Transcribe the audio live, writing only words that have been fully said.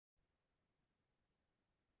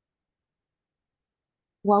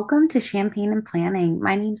Welcome to Champagne and Planning.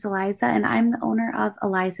 My name's Eliza, and I'm the owner of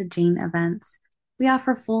Eliza Jane Events. We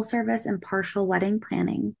offer full service and partial wedding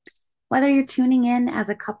planning. Whether you're tuning in as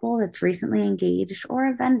a couple that's recently engaged or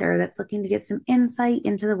a vendor that's looking to get some insight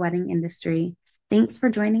into the wedding industry, thanks for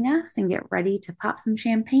joining us and get ready to pop some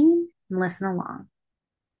champagne and listen along.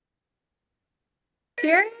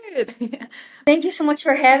 Cheers. Thank you so much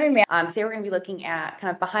for having me. Today we're going to be looking at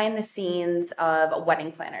kind of behind the scenes of a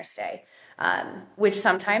wedding planner's day, which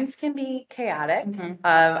sometimes can be chaotic.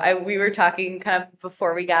 We were talking kind of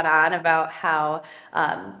before we got on about how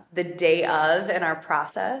the day of in our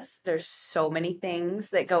process, there's so many things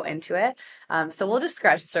that go into it. So we'll just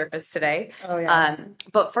scratch the surface today. Oh, yes.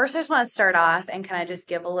 But first, I just want to start off and kind of just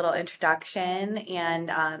give a little introduction and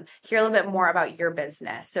hear a little bit more about your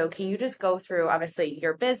business. So can you just go through, obviously,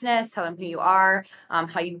 your business, tell them who you are,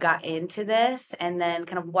 how you got into this, and then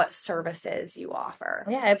kind of what services you offer?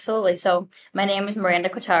 Yeah, absolutely. So my name is Miranda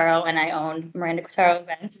Quattaro, and I own Miranda Quattaro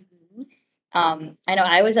Events. I know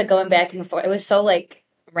I was like going back and forth. It was so like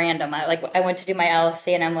random. I went to do my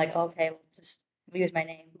LLC, and I'm like, okay, we'll just use my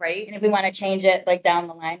name, Right? and if we want to change it like down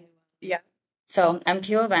the line. Yeah. So I'm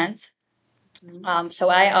Q Events. So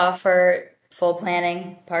I offer full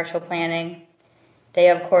planning, partial planning, day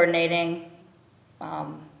of coordinating,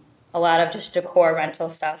 a lot of just decor rental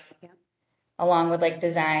stuff, Yeah. along with like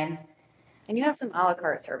design. And you have some a la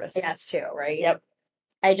carte services Yes. too, right? Yep.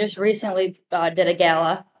 I just recently did a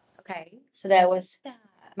gala, Okay. so that was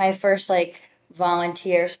my first like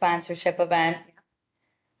volunteer sponsorship event.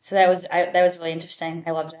 So that was really interesting.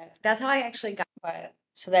 I loved it. That's how I actually got. But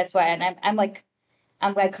so that's why, and I'm like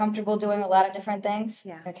comfortable doing a lot of different things.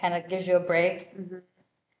 Yeah. It kind of gives you a break.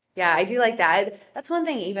 Yeah, I do like that. That's one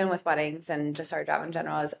thing, even with weddings and just our job in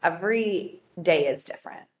general, is every day is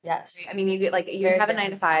different. Yes. I mean, you get like you Very have a different.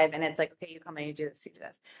 9 to 5, and it's like, okay, you come in, you do this, you do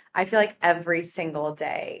this. I feel like every single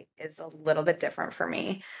day is a little bit different for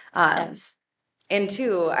me. Yes. And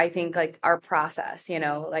two, I think like our process,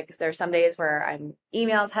 like there's some days where I'm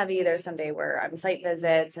emails heavy, there's some day where I'm site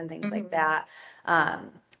visits and things like that.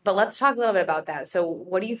 But let's talk a little bit about that. So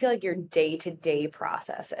what do you feel like your day-to-day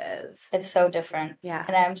process is? It's so different. Yeah.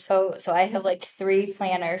 And I'm so I have like 3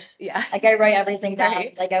 planners. Yeah. Like I write everything down.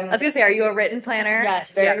 Right. Like I'm I was gonna say, are you a written planner?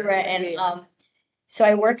 yes, very Yeah. written. Yeah. So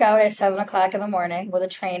I work out at 7 o'clock in the morning with a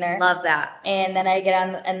trainer. Love that. And then I get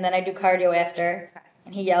on, and then I do cardio after.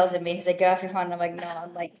 And he yells at me. He's like, "Get off your phone." And I'm like, "No,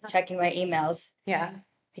 I'm like checking my emails." Yeah.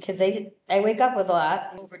 Because I wake up with a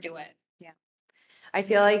lot. Overdo it. Yeah. I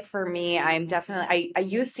feel like for me, I'm definitely, I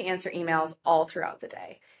used to answer emails all throughout the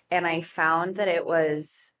day. And I found that it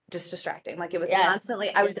was just distracting. Like it was Yes. constantly,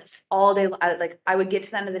 I was Yes. all day, I would get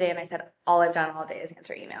to the end of the day and I said, all I've done all day is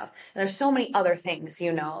answer emails. And there's so many other things,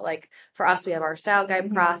 like for us, we have our style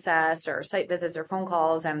guide process or site visits or phone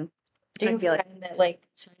calls. And Do you I feel find that like?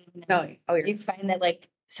 no, Do you find that like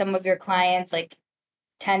some of your clients like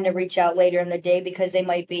tend to reach out later in the day because they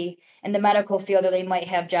might be in the medical field or they might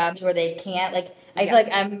have jobs where they can't? Like I feel like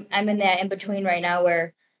I'm in that in between right now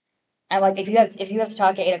where I'm like if you have to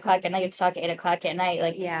talk at 8 o'clock at night, you have to talk at 8 o'clock at night.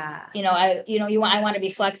 Like yeah. I want to be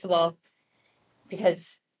flexible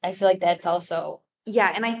because I feel like that's also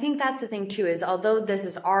Yeah, and I think that's the thing too, is although this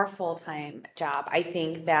is our full-time job, I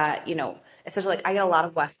think that, especially like I get a lot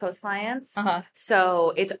of West Coast clients.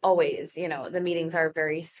 So it's always, the meetings are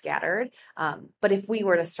very scattered. But if we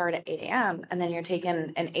were to start at 8 a.m. and then you're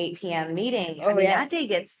taking an 8 p.m. meeting, I mean, that day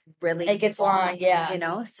gets really it gets long,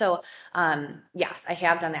 yeah. So yes, I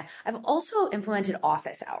have done that. I've also implemented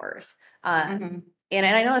office hours. And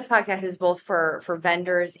I know this podcast is both for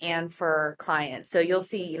vendors and for clients. So you'll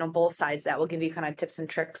see, both sides of that. We'll give you kind of tips and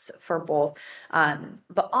tricks for both.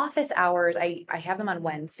 But office hours, I have them on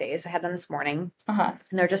Wednesdays. I had them this morning. And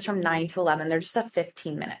they're just from 9 to 11. They're just a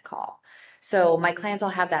 15-minute call. So my clients all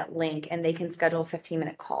have that link and they can schedule a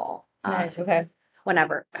 15-minute call. Nice, okay.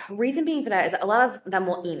 Whenever. Reason being for that is a lot of them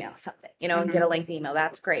will email something, and get a lengthy email.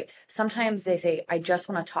 That's great. Sometimes they say, I just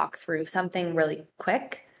want to talk through something really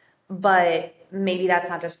quick. But maybe that's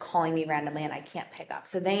not just calling me randomly and I can't pick up.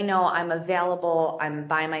 So they know I'm available, I'm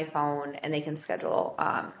by my phone, and they can schedule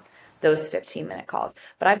those 15-minute calls.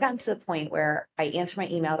 But I've gotten to the point where I answer my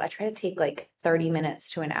emails. I try to take like 30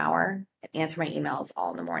 minutes to an hour and answer my emails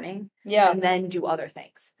all in the morning. Yeah. And then do other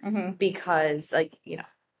things. Because like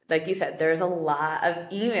you said, there's a lot of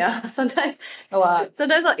emails. Sometimes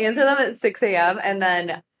I'll answer them at 6 a.m. and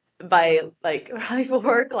then by like probably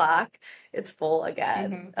 4 o'clock, it's full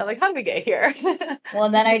again. I'm like, how did we get here? Well,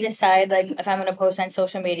 then I decide like if I'm going to post on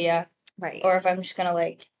social media, Right. or if I'm just going to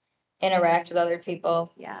like interact with other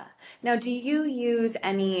people. Yeah. Now, do you use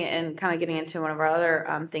any, and kind of getting into one of our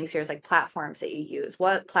other things here is like platforms that you use?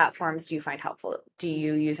 What platforms do you find helpful? Do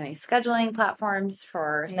you use any scheduling platforms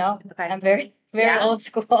for? No, Okay. I'm very Yeah. old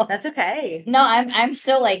school. That's okay. No, I'm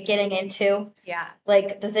still like getting into Yeah.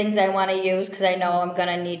 like the things I want to use because I know I'm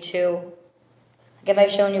gonna need to. Like if I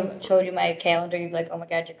showed you my calendar, you'd be like, oh my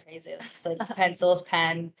God, you're crazy. It's like pencils,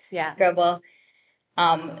 pen, Yeah. scribble.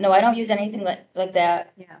 No, I don't use anything like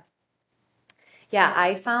that. Yeah. Yeah,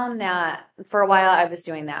 I found that for a while I was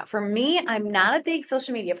doing that. For me, I'm not a big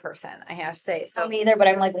social media person, I have to say. So Me either, but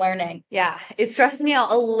I'm like learning. yeah, it stresses me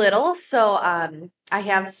out a little. So I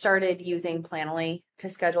have started using Planoly to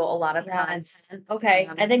schedule a lot of Yes. content. Okay,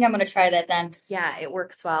 I think I'm gonna try that then. Yeah, it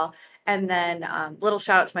works well. And then little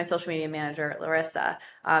shout out to my social media manager, Larissa,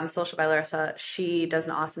 Social by Larissa. She does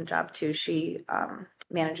an awesome job too. She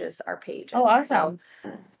manages our page. Oh, awesome.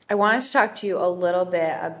 So I wanted to talk to you a little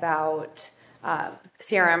bit about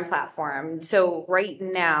CRM platform. So right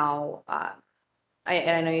now,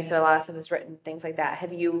 and I know you said a lot of stuff is written, things like that.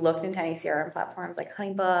 Have you looked into any CRM platforms like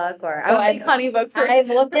HoneyBook or I'm a big HoneyBook for I've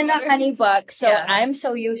looked into HoneyBook, so Yeah. I'm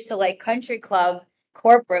so used to like country club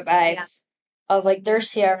corporate vibes of like their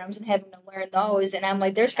CRMs and having to learn those, and I'm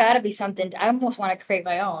like, there's got to be something. I almost want to create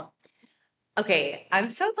my own. Okay, I'm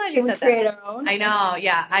so glad you Should we said create that. our own? I know,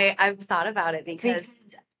 yeah. I've thought about it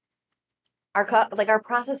because our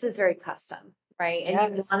process is very custom, right?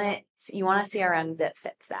 And you want a CRM that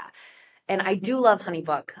fits that. And I do love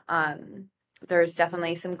HoneyBook. There's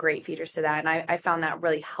definitely some great features to that, and I found that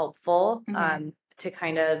really helpful to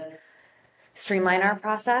kind of streamline our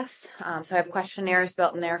process. So I have questionnaires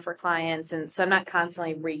built in there for clients, and so I'm not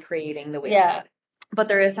constantly recreating the wheel. Yeah. But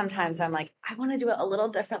there is sometimes I'm like, I want to do it a little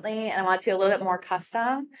differently, and I want it to be a little bit more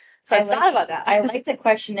custom. So I've thought about that. I like the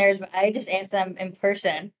questionnaires, but I just answer them in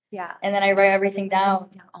person. Yeah. And then I write everything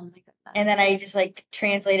down. Oh my goodness. And then I just like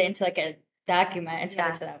translate it into like a document and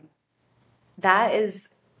send it to them. That is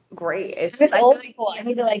great. It's just old school. I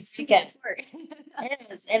need to like speak it. It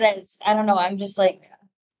is. It is. I don't know. I'm just like,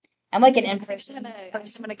 I'm like an in-person. I'm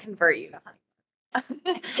just gonna convert you to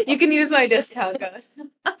Honey. You can use my discount code.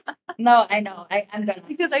 No, I know. I'm gonna.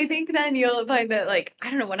 Because I think then you'll find that, like, I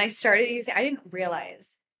don't know, when I started using, I didn't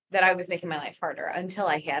realize that I was making my life harder until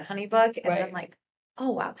I had HoneyBook. And then I'm like,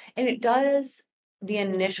 oh, wow. And it does, the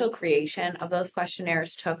initial creation of those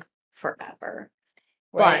questionnaires took forever.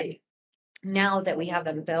 But now that we have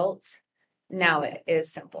them built, now it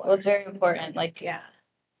is simpler. Well, it's very important. Like, yeah.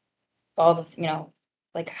 All the,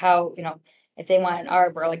 like how, if they want an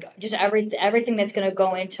arbor, like just everything that's going to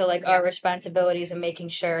go into like our responsibilities and making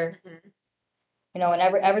sure, and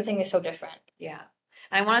everything is so different. Yeah.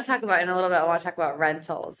 And I want to talk about in a little bit, I want to talk about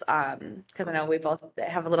rentals because I know we both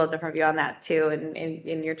have a little different view on that too.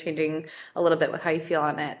 And you're changing a little bit with how you feel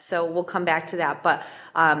on it. So we'll come back to that. But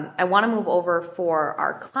I want to move over for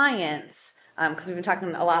our clients because we've been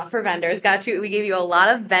talking a lot for vendors. We gave you a lot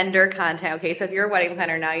of vendor content. Okay, so if you're a wedding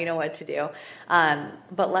planner now, you know what to do.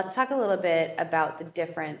 But let's talk a little bit about the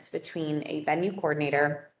difference between a venue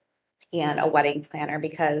coordinator and a wedding planner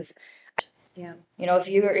because,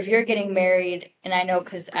 if you're getting married, and I know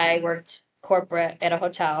because I worked corporate at a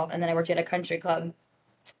hotel and then I worked at a country club.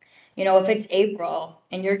 If it's April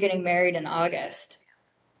and you're getting married in August,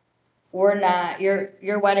 we're not.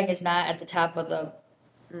 Your wedding is not at the top of the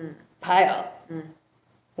pile.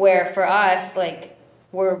 Where for us, like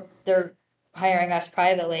they're hiring us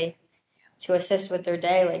privately to assist with their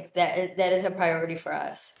day. Like that is a priority for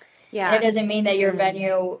us. Yeah, and it doesn't mean that your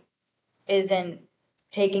venue isn't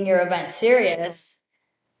taking your event serious.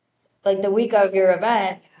 Like the week of your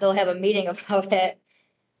event, they'll have a meeting about it,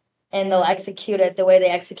 and they'll execute it the way they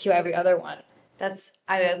execute every other one.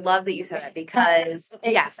 I love that you said that because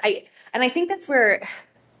yes, I think that's where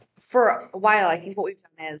for a while I think what we've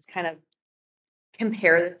done is kind of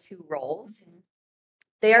compare the two roles.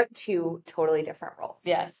 They are two totally different roles.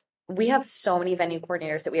 Yes. We have so many venue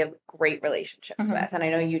coordinators that we have great relationships with, and I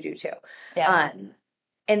know you do too. Yeah.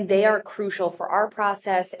 And they are crucial for our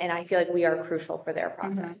process, and I feel like we are crucial for their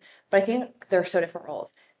process. But I think they're so different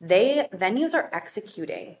roles. Venues are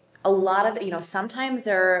executing a lot of, sometimes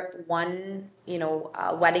they're one,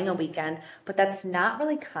 wedding a weekend, but that's not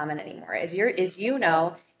really common anymore. As you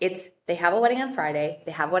know, they have a wedding on Friday,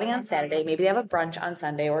 they have a wedding on Saturday, maybe they have a brunch on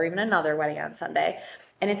Sunday or even another wedding on Sunday.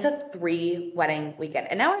 And it's a 3 wedding weekend.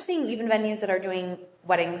 And now we're seeing even venues that are doing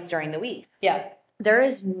weddings during the week. Yeah. There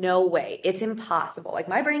is no way. It's impossible. Like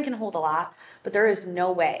my brain can hold a lot, but there is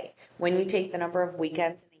no way when you take the number of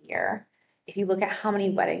weekends in a year, if you look at how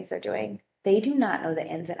many weddings they're doing, they do not know the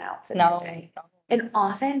ins and outs of their day. And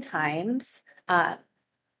oftentimes,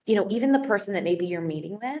 even the person that maybe you're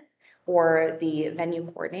meeting with or the venue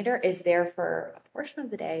coordinator is there for a portion of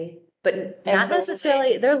the day, but not Absolutely.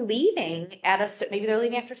 necessarily they're leaving maybe they're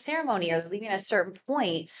leaving after ceremony or they're leaving at a certain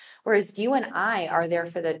point, whereas you and I are there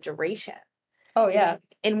for the duration. Oh, yeah.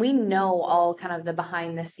 And we know all kind of the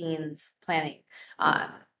behind the scenes planning.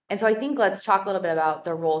 And so I think let's talk a little bit about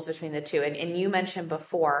the roles between the two. And you mentioned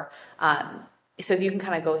before, so if you can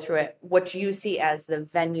kind of go through it, what you see as the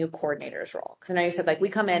venue coordinator's role. Because I know you said, like, we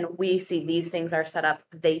come in, we see these things are set up,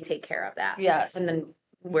 they take care of that. Yes. And then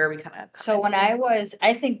where we kind of So when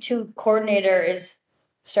I think too, coordinator is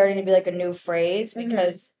starting to be like a new phrase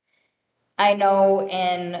because I know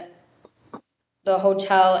in the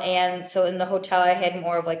hotel, and so in the hotel I had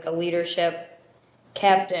more of like a leadership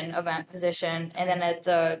captain event position, and then at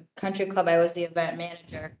the country club I was the event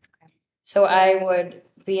manager. So I would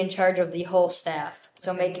be in charge of the whole staff.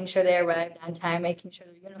 So making sure they arrived on time, making sure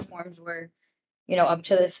their uniforms were, up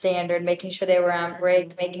to the standard, making sure they were on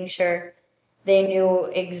break, making sure they knew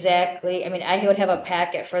exactly. I mean, I would have a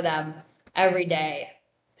packet for them every day.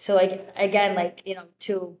 So like again, like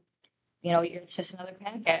it's just another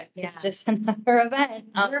packet. It's just another event.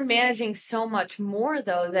 You're managing so much more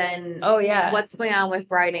though than what's going on with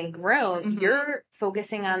bride and groom. You're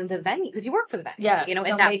focusing on the venue because you work for the venue. Yeah,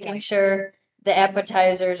 at that making point. sure the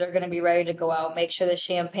appetizers are going to be ready to go out. Make sure the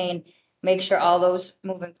champagne. Make sure all those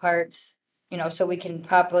moving parts. So we can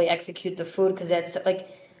properly execute the food because that's like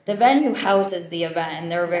the venue houses the event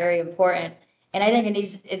and they're very important. And I think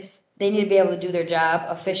they need to be able to do their job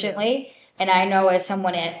efficiently. And I know as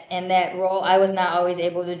someone in that role, I was not always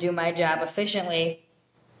able to do my job efficiently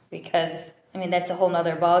because, I mean, that's a whole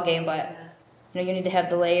nother ballgame. But, you need to have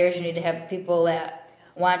the layers. You need to have people that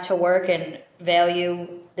want to work and value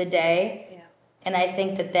the day. Yeah. And I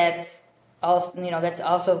think that's also, that's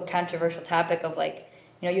also a controversial topic of like,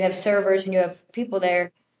 you have servers and you have people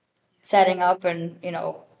there setting up and,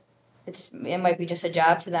 it might be just a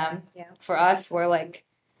job to them. Yeah. For us, we're like,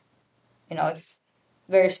 it's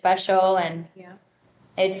very special and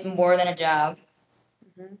it's more than a job.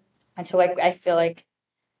 And so like I feel like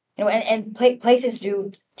places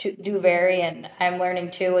do vary, and I'm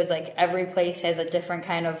learning too is like every place has a different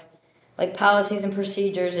kind of like policies and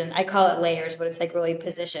procedures, and I call it layers, but it's like really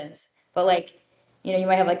positions. But like you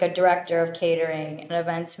might have like a director of catering, an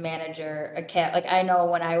events manager, like I know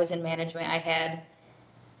when I was in management I had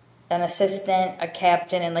an assistant, a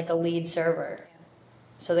captain, and like a lead server.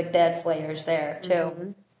 So like that's layers there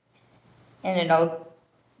too. And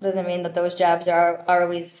doesn't mean that those jobs are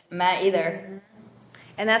always met either.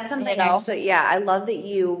 And that's something actually, I love that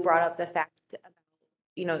you brought up the fact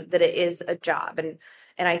that it is a job. And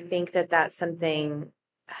I think that that's something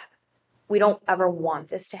we don't ever want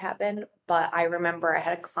this to happen. But I remember I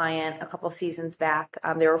had a client a couple seasons back.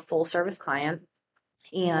 They were a full service client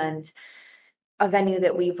and a venue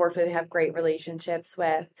that we've worked with, have great relationships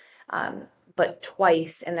with. But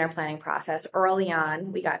twice in their planning process, early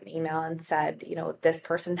on, we got an email and said, this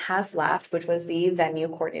person has left, which was the venue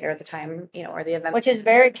coordinator at the time, or the event. Which is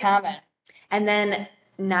very common. And then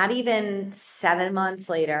not even 7 months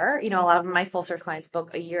later, a lot of my full service clients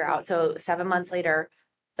book a year out. So 7 months later,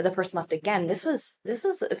 the person left again. This was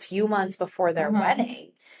a few months before their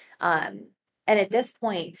wedding. And at this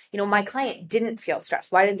point, my client didn't feel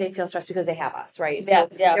stressed. Why didn't they feel stressed? Because they have us, right? So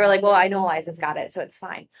they were like, well, I know Eliza's got it, so it's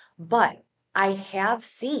fine. But I have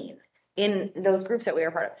seen in those groups that we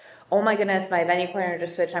were part of, oh my goodness, my venue coordinator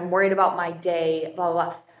just switched. I'm worried about my day, blah, blah,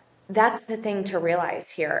 blah. That's the thing to realize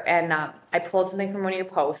here. And I pulled something from one of your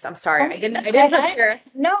posts. I'm sorry. I didn't prepare.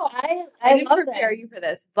 I didn't prepare you for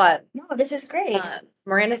this, but no, this is great.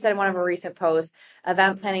 Miranda said in one of her recent posts,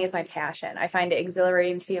 event planning is my passion. I find it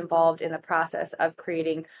exhilarating to be involved in the process of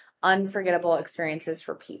creating unforgettable experiences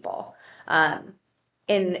for people.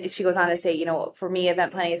 And she goes on to say, for me,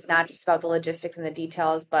 event planning is not just about the logistics and the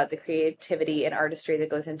details, but the creativity and artistry that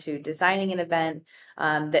goes into designing an event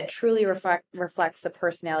that truly reflects the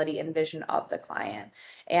personality and vision of the client.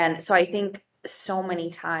 And so I think so many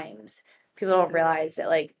times people don't realize that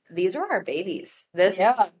like these are our babies.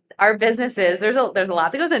 Our businesses. There's a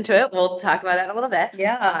lot that goes into it. We'll talk about that in a little bit.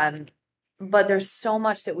 Yeah. But there's so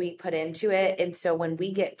much that we put into it, and so when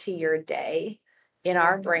we get to your day. In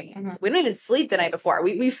our brains, we don't even sleep the night before.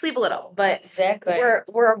 We sleep a little, but exactly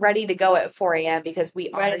we're ready to go at 4 a.m. because we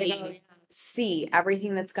already see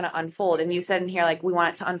everything that's going to unfold. And you said in here, like, we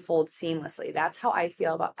want it to unfold seamlessly. That's how I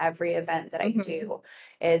feel about every event that I do.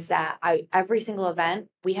 Is that every single event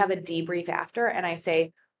we have a debrief after, and I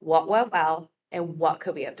say what went well and what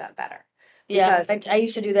could we have done better. Because I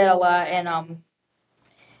used to do that a lot, and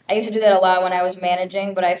I used to do that a lot when I was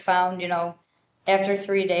managing. But I found, after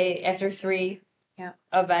 3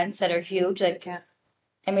 events that are huge, like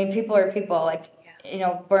I mean, people are people. Like,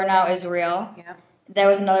 burnout is real. Yeah. That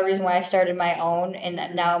was another reason why I started my own,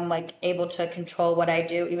 and now I'm like able to control what I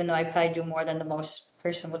do, even though I probably do more than the most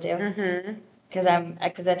person will do. Mm-hmm.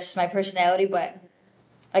 Because that's just my personality. But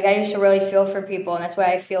like, I used to really feel for people, and that's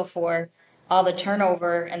why I feel for all the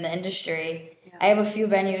turnover in the industry. Yeah. I have a few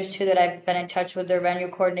venues too that I've been in touch with their venue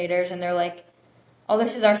coordinators, and they're like, "Oh,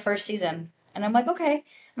 this is our first season," and I'm like, "Okay."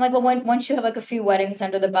 I'm like, "Well, once you have like a few weddings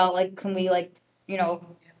under the belt, like, can we like,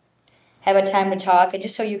 have a time to talk, and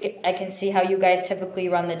just so I can see how you guys typically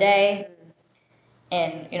run the day."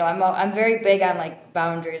 And I'm very big on like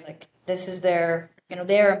boundaries. Like, this is they're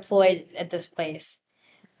employed at this place.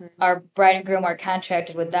 Our bride and groom are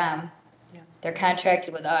contracted with them. Yeah. They're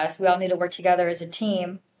contracted with us. We all need to work together as a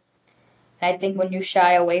team. And I think when you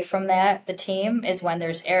shy away from that, the team, is when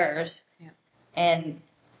there's errors. Yeah. And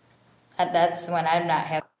that's when I'm not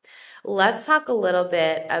happy. Let's talk a little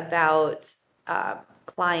bit about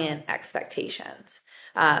client expectations.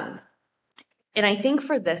 And I think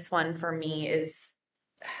for this one, for me, is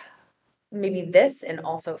maybe this and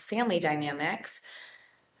also family dynamics.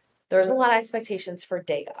 There's a lot of expectations for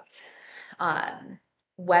day of.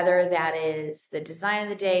 Whether that is the design of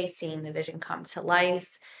the day, seeing the vision come to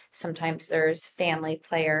life. Sometimes there's family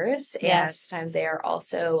players, and Yes. sometimes they are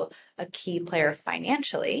also a key player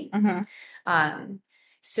financially. Mm-hmm.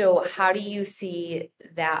 So how do you see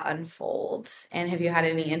that unfold? And have you had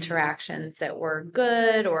any interactions that were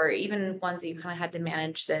good, or even ones that you kind of had to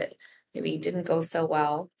manage that maybe didn't go so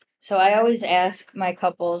well? So I always ask my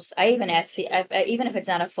couples, I even ask, even if it's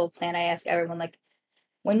not a full plan, I ask everyone, like,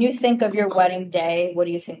 when you think of your wedding day, what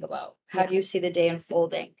do you think about? How do you see the day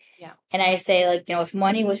unfolding? Yeah. And I say, like, if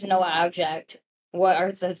money was no object, what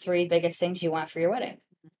are the 3 biggest things you want for your wedding?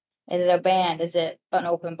 Is it a band? Is it an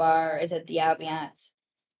open bar? Is it the ambiance?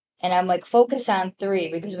 And I'm like, focus on 3,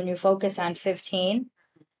 because when you focus on 15,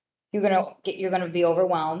 you're gonna be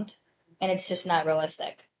overwhelmed, and it's just not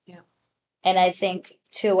realistic. Yeah. And I think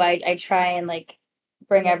too, I try and like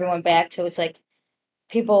bring everyone back to, it's like,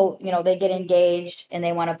 people, they get engaged and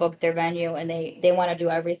they want to book their venue, and they want to do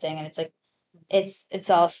everything, and it's like, it's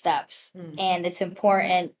all steps. And it's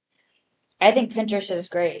important. I think Pinterest is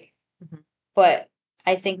great, but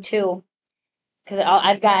I think too, because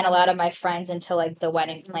I've gotten a lot of my friends into like the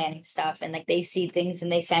wedding planning stuff, and like they see things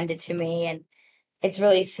and they send it to me, and it's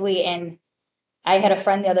really sweet. And I had a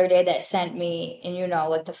friend the other day that sent me, and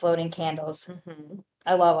like the floating candles.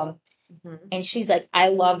 I love them. And she's like, "I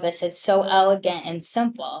love this. It's so elegant and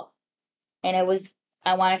simple." And it was,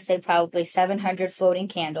 I want to say, probably 700 floating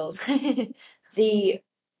candles. The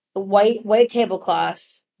white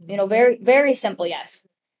tablecloths, very, very simple, yes.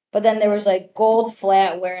 But then there was like gold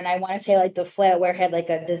flatware, and I want to say like the flatware had like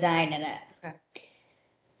a design in it. Okay.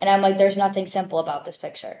 And I'm like, there's nothing simple about this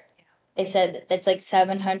picture. They said it's like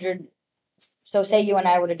 700. So say you and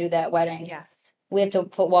I were to do that wedding. Yes. We have to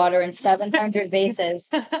put water in 700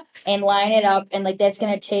 vases and line it up, and like that's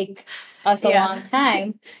going to take us a long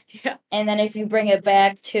time. Yeah. And then if you bring it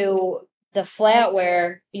back to the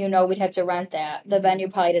flatware, we'd have to rent that. The venue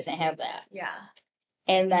probably doesn't have that. Yeah.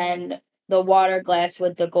 And then the water glass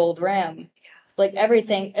with the gold rim. Like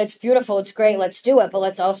everything, it's beautiful, it's great, let's do it, but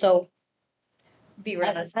let's also be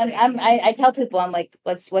realistic. I tell people, I'm like,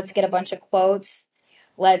 let's get a bunch of quotes.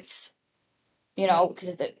 Let's,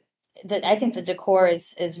 because I think the decor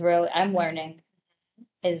is really, I'm learning,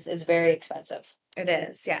 is very expensive. It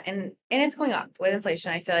is, yeah, and it's going up with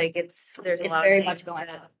inflation. I feel like there's a lot very of much things going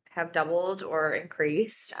that up. have doubled or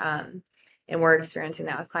increased, and we're experiencing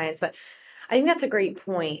that with clients. But I think that's a great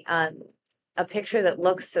point. A picture that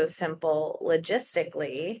looks so simple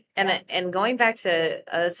logistically, and going back to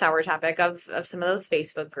a sour topic of some of those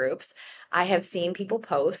Facebook groups, I have seen people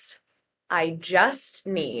post, "I just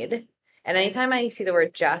need," and anytime I see the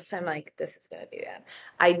word "just," I'm like, this is going to be bad.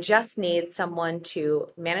 "I just need someone to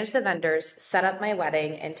manage the vendors, set up my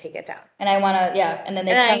wedding, and take it down." And I want to, yeah. And then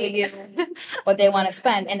they tell you what they want to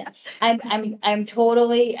spend. And I'm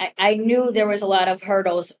totally, I knew there was a lot of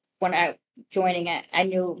hurdles when I joining it. I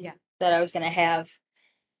knew that I was going to have,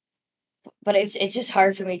 but it's just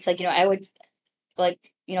hard for me. It's like, I would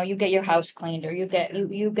like, you get your house cleaned, or you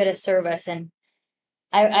get a service. And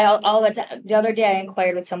I all the other day I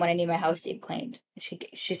inquired with someone, I need my house deep cleaned.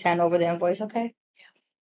 She sent over the invoice. Okay.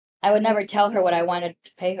 I would never tell her what I wanted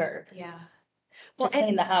to pay her. Yeah. Well, to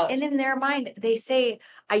clean the house. And in their mind, they say,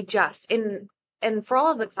 "I just," and for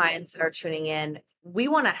all of the clients that are tuning in, we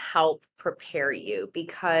want to help prepare you,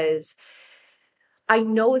 because I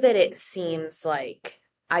know that it seems like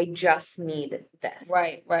I just need this.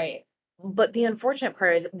 Right. But the unfortunate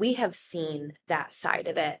part is we have seen that side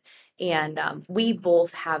of it. And we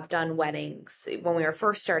both have done weddings when we were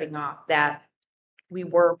first starting off that we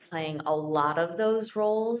were playing a lot of those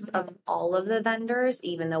roles of all of the vendors,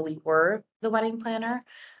 even though we were the wedding planner.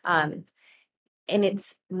 And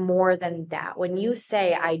it's more than that. When you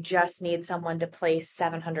say, I just need someone to place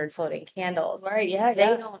 700 floating candles, Right, yeah, they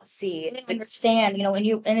yeah. don't see. They don't understand,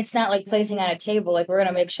 and it's not like placing on a table. Like, we're going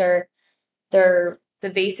to make sure they're... The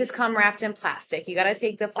vases come wrapped in plastic. You got to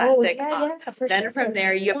take the Oh, plastic yeah, off. yeah, for Then sure. from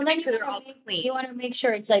there, you have Well, to then make sure they're all clean. you want to make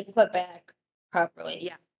sure it's like put back properly.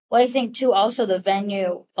 Yeah. Well, I think too, also the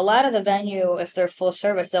venue, a lot of the venue, if they're full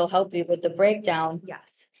service, they'll help you with the breakdown.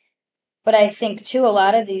 Yes. But I think too, a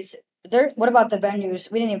lot of these, what about the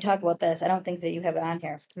venues? We didn't even talk about this. I don't think that you have it on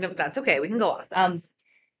here. No, that's okay. We can go off this.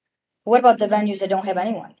 What about the venues that don't have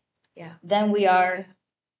anyone? Yeah. Then we are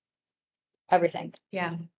everything.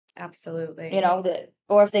 Yeah, absolutely.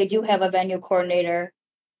 Or if they do have a venue coordinator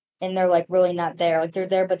and they're like really not there, like they're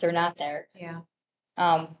there, but they're not there. Yeah.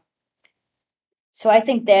 So I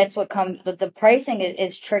think that's what comes, but the pricing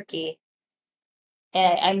is tricky.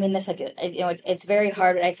 And I mean this, like, it's very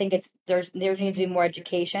hard. I think there needs to be more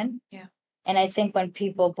education. Yeah. And I think when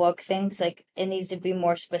people book things, like, it needs to be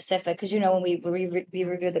more specific. Because, when we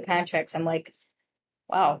review the contracts, I'm like,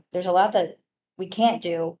 wow, there's a lot that we can't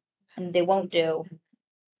do and they won't do.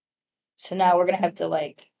 So now we're going to have to,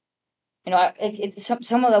 like,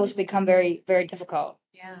 some of those become very, very difficult.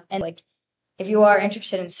 Yeah. And, like, if you are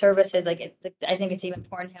interested in services, like, I think it's even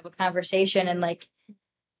important to have a conversation and, like,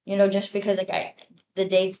 just because, like, the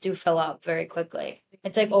dates do fill up very quickly.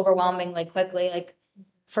 It's, like, overwhelming, like, quickly. Like,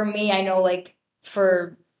 for me, I know, like,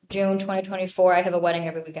 for June 2024, I have a wedding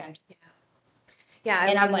every weekend. Yeah. Yeah.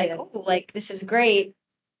 And I'm like, oh, like, this is great.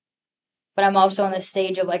 But I'm also on the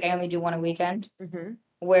stage of, like, I only do one a weekend. Mm-hmm.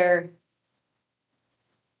 Where,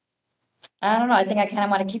 I don't know, I think I kind of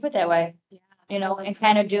want to keep it that way. Yeah. And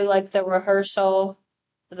kind of do, like, the rehearsal,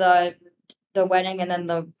 the wedding, and then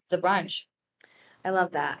the brunch. I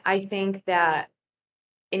love that. I think that,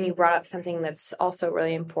 and you brought up something that's also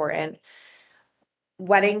really important.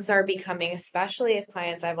 Weddings are becoming, especially if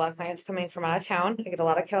clients, I have a lot of clients coming from out of town. I get a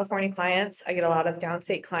lot of California clients. I get a lot of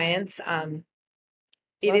downstate clients.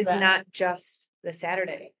 It is not just the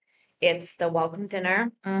Saturday. It's the welcome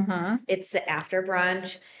dinner. Mm-hmm. It's the after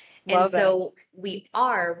brunch. And so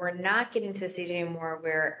we're not getting to the stage anymore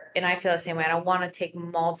where, and I feel the same way. I don't want to take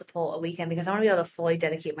multiple a weekend because I want to be able to fully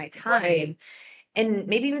dedicate my time. Right. And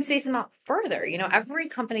maybe even space them out further. Every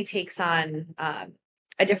company takes on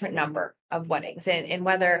a different number of weddings, and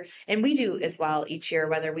we do as well each year,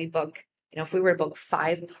 whether we book, if we were to book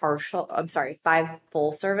 5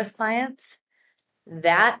 full service clients,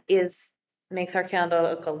 that makes our calendar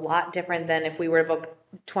look a lot different than if we were to book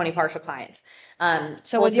 20 partial clients.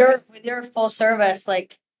 So with your full service,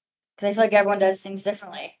 like, because I feel like everyone does things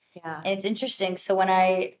differently. Yeah. And it's interesting. So when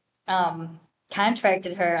I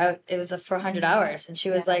contracted her, it was for 100 hours, and she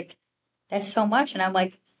was like, "That's so much," and I'm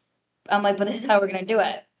like, but this is how we're gonna do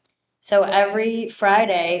it. So every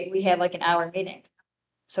Friday we have like an hour meeting.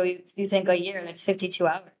 So you think a year, that's 52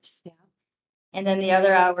 hours. Yeah. And then the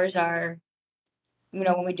other hours are,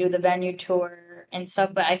 when we do the venue tour and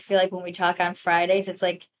stuff. But I feel like when we talk on Fridays, it's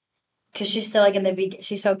like, because she's still like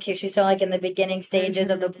she's so cute. She's still like in the beginning stages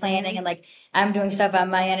of the planning, and like I'm doing stuff on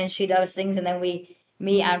my end, and she does things, and then we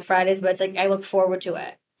meet on Fridays. But it's like I look forward to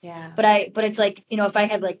it. Yeah. But it's like, if I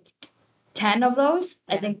had like 10 of those,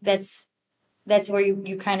 I think that's where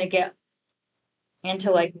you kind of get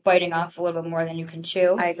into like biting off a little bit more than you can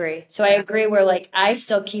chew. I agree. So I agree where like I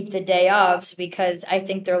still keep the day offs because I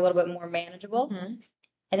think they're a little bit more manageable. Mm-hmm.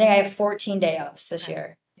 I think I have 14 day offs this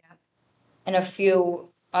year. Yeah. And a few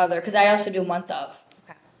other, because I also do month off.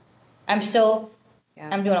 Okay. I'm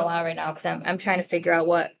doing a lot right now because I'm trying to figure out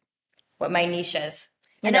what my niche is.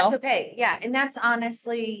 That's okay. Yeah. And that's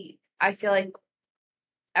honestly, I feel like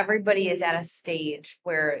everybody is at a stage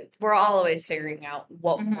where we're all always figuring out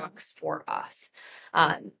what works for us.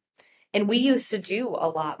 And we used to do a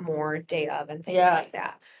lot more day of and things like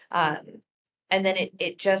that. And then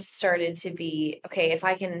it just started to be, okay, if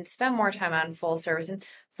I can spend more time on full service. And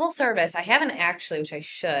full service, I haven't actually, which I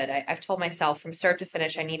should. I've told myself from start to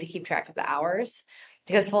finish, I need to keep track of the hours.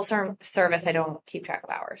 Because full service, I don't keep track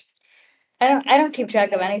of hours. I don't keep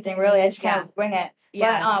track of anything, really. I just kind of wing it.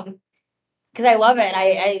 Yeah. But, because I love it, and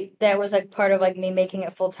I that was like part of like me making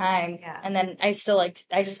it full time. Yeah. And then I still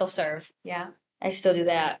serve. Yeah. I still do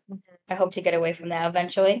that. Mm-hmm. I hope to get away from that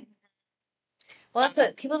eventually. Well, that's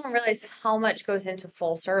what people don't realize how much goes into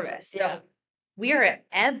full service. So we are at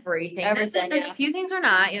everything. There's a few things we're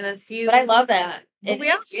not. There's a few. But I love that.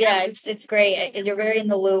 It's great. You're very in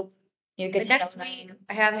the loop. You get But to next know week them.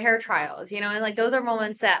 I have hair trials, and like those are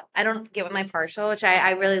moments that I don't get with my partial, which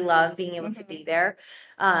I really love being able to be there.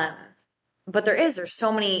 Um, but there's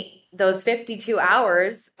so many, those 52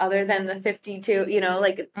 hours, other than the 52,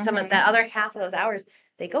 like some of that other half of those hours,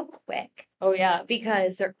 they go quick. Oh yeah.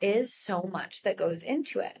 Because there is so much that goes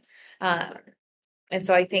into it. And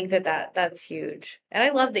so I think that's huge. And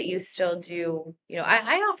I love that you still do,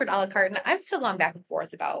 I offered a la carte, and I've still gone back and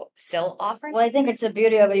forth about still offering. Well, I think it's the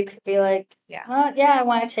beauty of it. You could be like, Yeah. yeah, I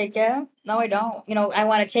want to take it. No, I don't. I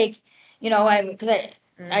want to take,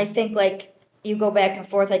 I think like you go back and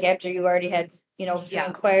forth like after you already had, some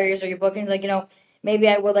inquiries or your bookings, like, maybe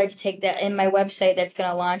I would like to take that in my website that's going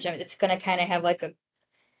to launch. It's going to kind of have like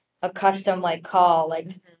a custom like call, like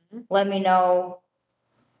let me know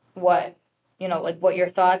what, like what your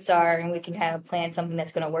thoughts are, and we can kind of plan something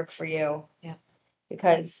that's going to work for you. Yeah.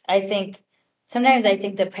 Because sometimes I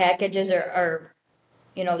think the packages are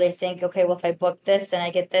they think, okay, well, if I book this, then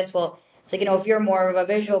I get this. Well, it's like, if you're more of a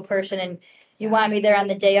visual person and you want me there on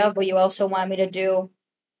the day of, but you also want me to do,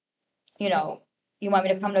 you want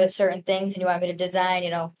me to come to certain things and you want me to design,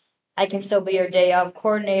 I can still be your day of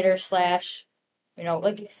coordinator slash, kind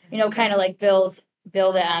of like build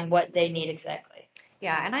it on what they need exactly.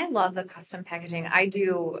 Yeah, and I love the custom packaging. I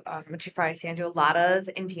do, which you probably see, I do a lot of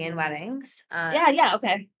Indian weddings. Yeah,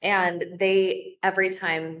 okay. And every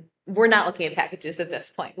time, we're not looking at packages at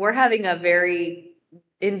this point. We're having a very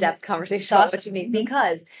in-depth conversation about what you need,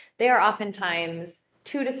 because they are oftentimes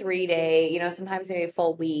 2 to 3 day, sometimes maybe a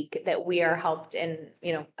full week that we are helped in,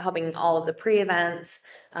 helping all of the pre-events.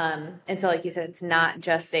 And so like you said, it's not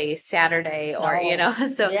just a Saturday or,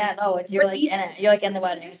 so yeah, no, you're like in it. You're like in the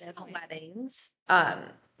wedding. Weddings.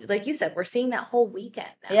 Like you said, we're seeing that whole weekend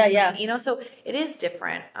now. Yeah. So it is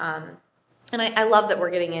different. And I love that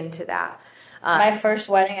we're getting into that. My first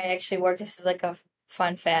wedding, I actually worked. This is like a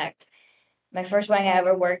fun fact. My first wedding I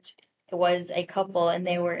ever worked was a couple, and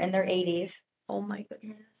they were in their 80s. Oh my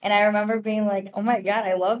goodness. And I remember being like, oh my God,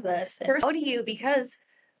 I love this. How do you, because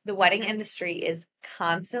the wedding industry is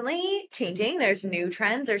constantly changing. There's new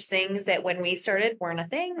trends. There's things that when we started weren't a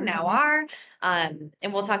thing, now are. And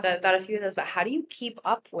we'll talk about a few of those, but how do you keep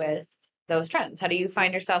up with those trends? How do you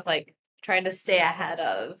find yourself like trying to stay ahead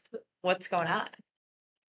of what's going on?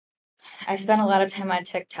 I spend a lot of time on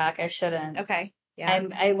TikTok. I shouldn't. Okay. Yeah.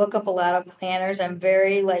 I look up a lot of planners. I'm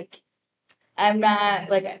very like, I'm not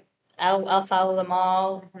like, I'll follow them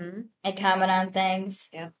all. I comment on things.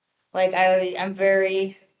 Yeah. Like I'm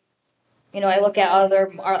very, I look at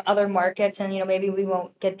other markets, and maybe we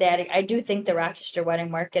won't get that. I do think the Rochester wedding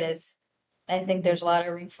market is. I think there's a lot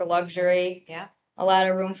of room for luxury. Yeah. A lot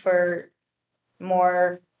of room for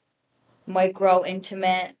more micro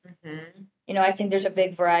intimate. I think there's a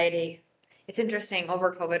big variety. It's interesting.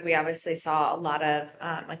 Over COVID, we obviously saw a lot of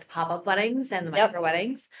like the pop-up weddings and the micro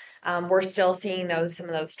weddings. We're still seeing some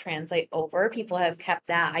of those translate over. People have kept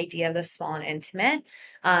that idea of the small and intimate.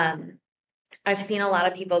 I've seen a lot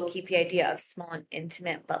of people keep the idea of small and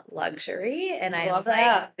intimate but luxury, and I love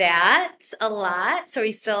like that a lot. So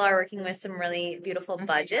we still are working with some really beautiful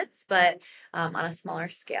budgets, but on a smaller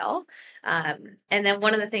scale. And then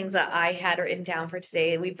one of the things that I had written down for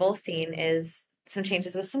today, we've both seen, is some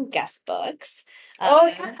changes with some guest books. Oh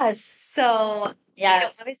yes. So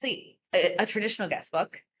obviously a traditional guest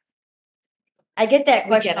book. I get that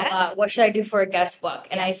question a lot. What should I do for a guest book?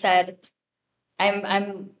 And I said,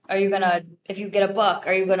 are you gonna, if you get a book,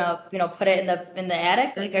 are you gonna, put it in the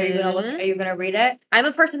attic? Like, are you gonna look, are you gonna read it? I'm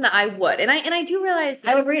a person that I would, and I do realize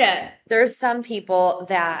I would read it. There's some people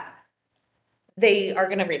that they are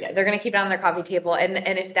gonna read it. They're gonna keep it on their coffee table, and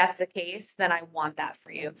if that's the case, then I want that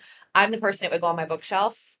for you. I'm the person that would go on my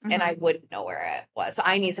bookshelf, and I wouldn't know where it was, so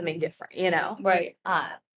I need something different, Right.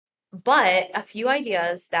 But a few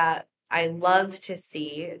ideas that I love to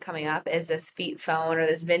see coming up is this feet phone or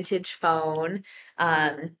this vintage phone.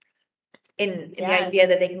 In the idea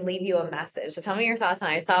that they can leave you a message. So tell me your thoughts on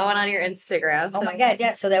it. I saw one on your Instagram. Oh my God,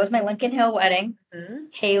 yeah. So that was my Lincoln Hill wedding.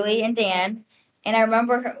 Haley and Dan. And I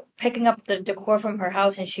remember her picking up the decor from her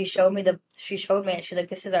house, and she showed me it. She's like,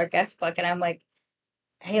 this is our guest book. And I'm like,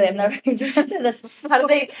 Haley, I've never even done this before. How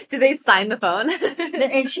do they sign the phone?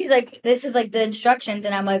 And she's like, this is like the instructions.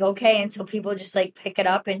 And I'm like, okay. And so people just like pick it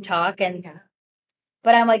up and talk. And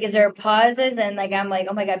but I'm like, is there pauses? And like, I'm like,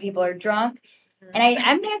 oh my God, people are drunk. And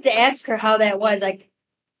I'm gonna have to ask her how that was. Like,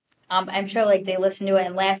 I'm sure like they listened to it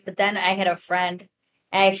and laughed. But then I had a friend.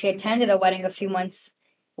 I actually attended a wedding a few months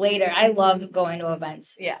later. I love going to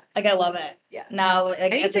events. Yeah, like I love it. Yeah. Now, like, I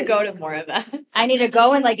need to go to more events. I need to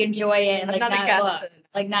go and like enjoy it and like not look.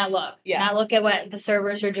 Like not look. Yeah. Not look at what the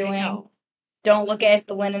servers are doing. Don't look at if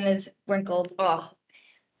the linen is wrinkled. Oh.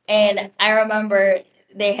 And I remember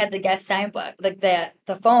they had the guest sign book, like the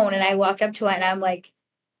phone, and I walked up to it and I'm like,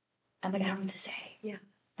 I don't know what to say. Yeah.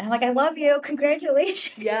 And I'm like, I love you,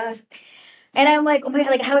 congratulations. Yeah. And I'm like, oh my God,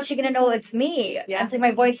 like, how is she gonna know it's me? Yeah. It's like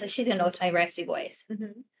my voice, she's gonna know it's my raspy voice.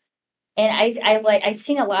 Mm-hmm. And I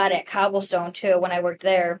seen a lot at Cobblestone too when I worked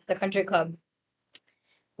there, the country club.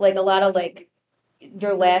 Like a lot of like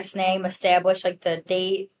your last name established, like the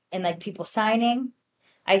date and like people signing.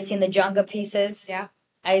 I've seen the Jenga pieces. Yeah.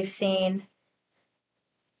 I've seen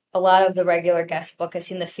a lot of the regular guest book. I've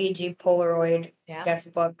seen the Fiji Polaroid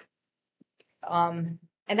guest book. And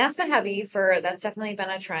that's been heavy that's definitely been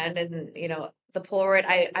a trend. And, the Polaroid,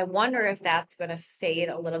 I wonder if that's going to fade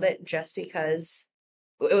a little bit just because,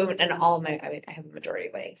 and all of I have a majority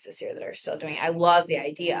of weddings this year that are still doing it. I love the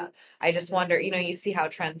idea. I just wonder, you see how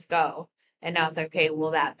trends go. And now it's like, okay,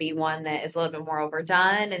 will that be one that is a little bit more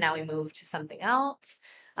overdone? And now we move to something else.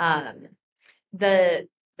 The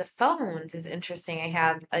the phones is interesting. I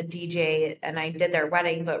have a DJ and I did their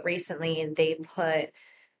wedding, but recently they put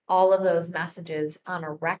all of those messages on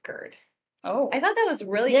a record. Oh. I thought that was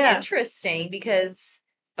really interesting because,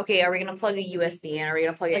 okay, are we going to plug a USB in? Are we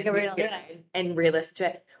going to plug it in and re-listen to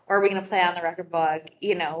it? Or are we going to play on the record book,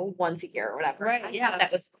 once a year or whatever? Right, I thought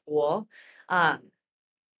that was cool.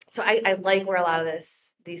 So I like where a lot of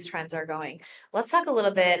these trends are going. Let's talk a little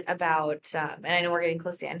bit about, and I know we're getting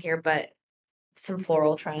close to the end here, but some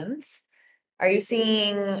floral trends. Are you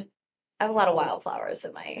seeing? I have a lot of wildflowers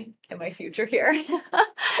in my future here.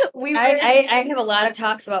 I have a lot of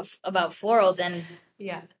talks about florals, and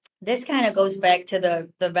this kind of goes back to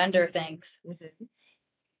the vendor things. Mm-hmm.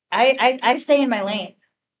 I stay in my lane.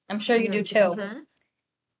 I'm sure you do too. Mm-hmm.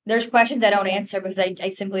 There's questions I don't answer because I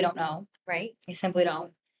simply don't know. Right. I simply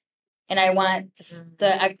don't. And I want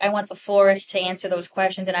I want the florist to answer those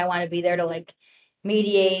questions, and I want to be there to like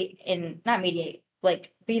mediate and not mediate,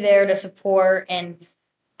 like be there to support. And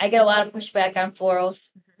I get a lot of pushback on florals.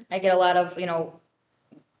 Mm-hmm. I get a lot of a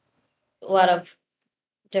lot of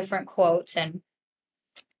different quotes and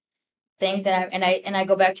things, and I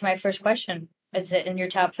go back to my first question: is it in your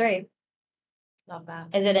top 3? Love that.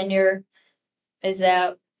 Is it in your? Is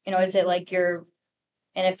that Is it like your?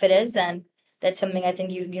 And if it is, then that's something I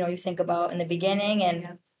think you think about in the beginning.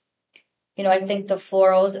 And I think the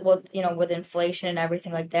florals, well, with inflation and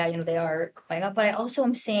everything like that, they are going up. But I also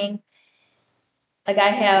am seeing, like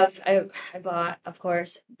I bought, of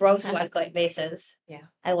course, rose light vases. Yeah,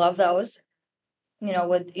 I love those.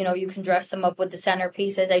 With you can dress them up with the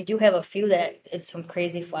centerpieces. I do have a few that it's some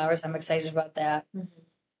crazy flowers. I'm excited about that. Mm-hmm.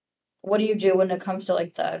 What do you do when it comes to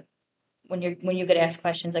like when you get asked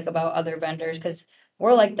questions like about other vendors? Because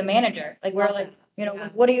we're like the manager. Like we're like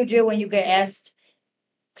what do you do when you get asked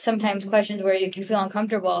sometimes questions where you feel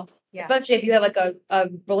uncomfortable? Yeah. Especially if you have like a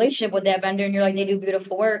relationship with that vendor and you're like they do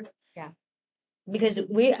beautiful work. Yeah. Because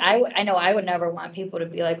I know I would never want people to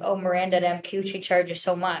be like, oh, Miranda at MQ, she charges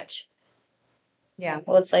so much. Yeah.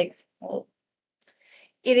 Well, it's like, well,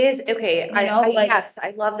 it is okay. Yes,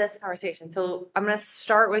 I love this conversation. So I'm going to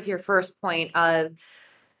start with your first point of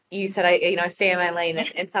you said I stay in my lane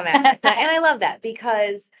in some aspects, and I love that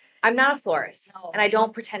because I'm not a florist and I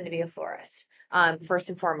don't pretend to be a florist. First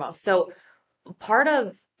and foremost, so part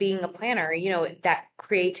of being a planner, that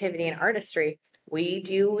creativity and artistry. We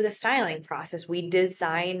do the styling process. We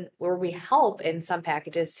design, or we help in some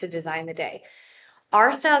packages to design the day.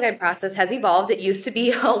 Our style guide process has evolved. It used to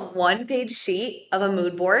be a 1-page sheet of a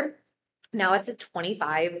mood board. Now it's a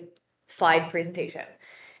 25 slide presentation.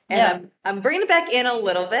 And I'm bringing it back in a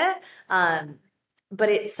little bit. But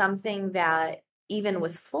it's something that even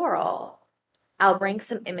with floral, I'll bring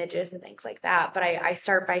some images and things like that. But I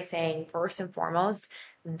start by saying, first and foremost,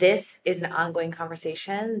 this is an ongoing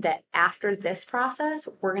conversation that after this process,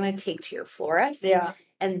 we're going to take to your florist. Yeah.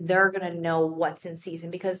 And they're going to know what's in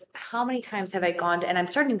season, because how many times have I gone to, and I'm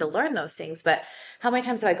starting to learn those things, but how many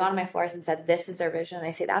times have I gone to my florist and said, this is their vision? And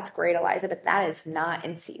they say, that's great, Eliza, but that is not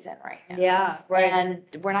in season right now. Yeah, right. And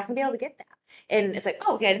we're not going to be able to get that. And it's like,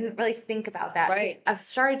 oh, okay, I didn't really think about that. Right. I've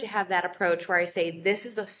started to have that approach where I say, this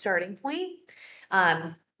is a starting point.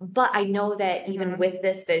 But I know that even with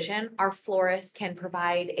this vision, our florist can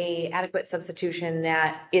provide a adequate substitution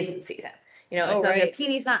that is in season. If the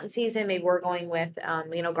peony's not in season, maybe we're going with,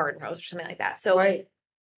 garden rose or something like that. So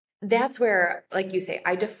that's where, like you say,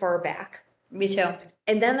 I defer back. Me too.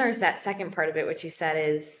 And then there's that second part of it, which you said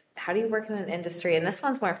is, how do you work in an industry? And this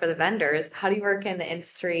one's more for the vendors. How do you work in the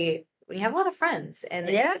industry when you have a lot of friends in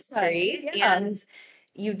the industry? Yeah. And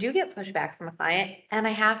you do get pushback from a client. And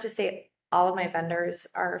I have to say, all of my vendors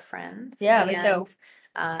are friends. Yeah, me too.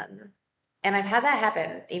 And I've had that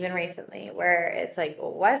happen even recently where it's like,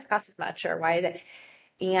 well, why does it cost as much? Or why is it?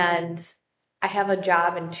 and I have a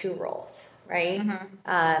job and two roles, right?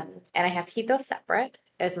 And I have to keep those separate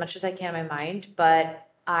as much as I can in my mind, but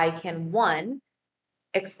I can, one,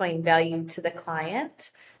 explain value to the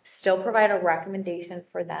client, still provide a recommendation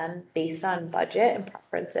for them based on budget and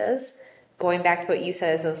preferences. Going back to what you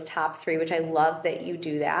said as those top three, which I love that you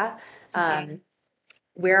do that.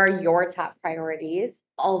 Where are your top priorities?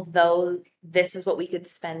 Although this is what we could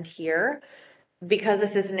spend here, because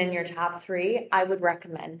this isn't in your top three, I would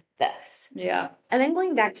recommend this. Yeah. And then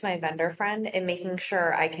going back to my vendor friend and making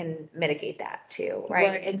sure I can mitigate that too,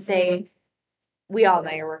 right? And say, we all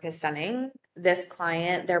know your work is stunning. This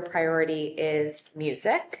client, their priority is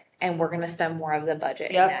music, and we're going to spend more of the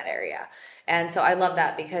budget in that area. And so I love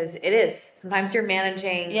that, because it is, sometimes you're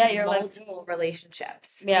managing multiple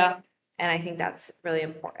relationships. Yeah. And I think that's really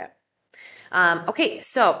important. Okay,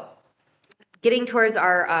 so getting towards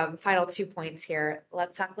our final 2 points here,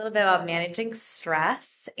 let's talk a little bit about managing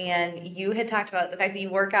stress. And you had talked about the fact that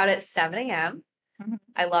you work out at 7 a.m.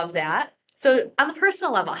 I love that. So on the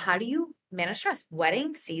personal level, how do you manage stress?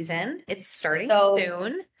 Wedding season, it's starting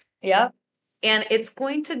soon. Yeah. And it's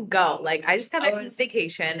going to go. Like, I just got back from this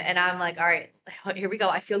vacation, and I'm like, all right, here we go.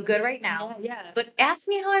 I feel good right now. Yeah. But ask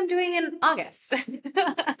me how I'm doing in August.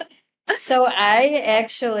 So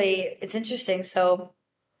it's interesting. So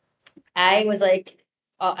I was like,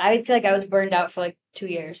 I feel like I was burned out for like 2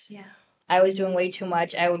 years. Yeah. I was doing way too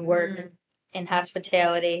much. I would work in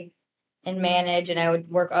hospitality and manage, and I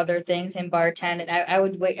would work other things and bartend, and I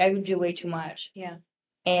would do way too much. Yeah.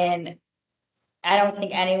 And I don't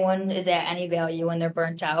think anyone is at any value when they're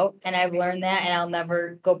burnt out, and I've learned that, and I'll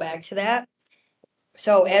never go back to that.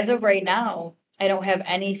 So as of right now, I don't have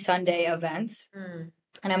any Sunday events, and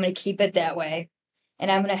I'm going to keep it that way.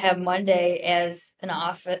 And I'm going to have Monday as an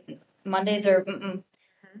off. Mondays are,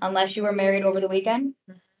 unless you were married over the weekend.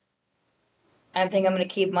 I think I'm going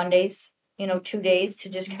to keep Mondays, 2 days to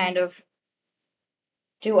just kind of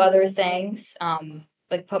do other things,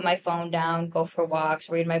 like put my phone down, go for walks,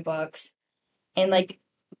 read my books. And like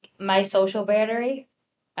my social battery,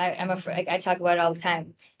 I'm afraid, I talk about it all the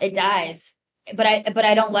time. It dies, but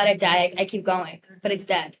I don't let it die. I keep going, but it's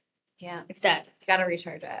dead. Yeah, it's dead. You gotta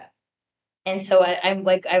recharge it. And so I'm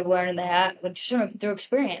like, I've learned that like just through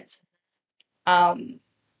experience. And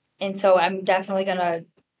so I'm definitely gonna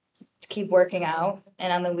keep working out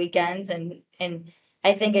and on the weekends, and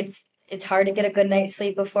I think it's hard to get a good night's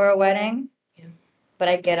sleep before a wedding. Yeah. But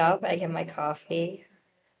I get up, I get my coffee,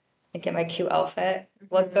 I get my cute outfit,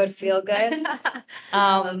 look good, feel good.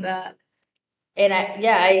 Love that. And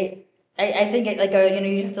I think it, like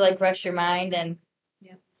you have to like rest your mind and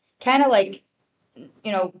kind of like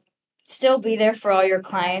still be there for all your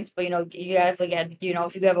clients, but you gotta forget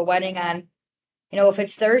if you have a wedding on, if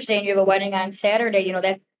it's Thursday and you have a wedding on Saturday,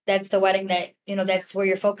 that's the wedding that that's where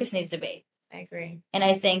your focus needs to be. I agree. And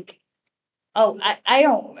I think,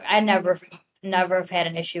 I never have had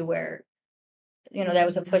an issue where that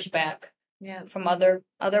was a pushback from other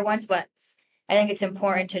ones, but I think it's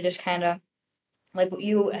important to just kind of like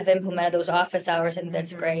you have implemented those office hours, and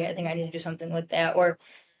that's great. I think I need to do something with that, or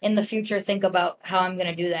in the future think about how I'm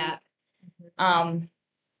going to do that.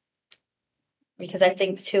 Because I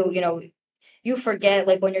think too, you forget,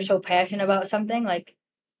 like when you're so passionate about something, like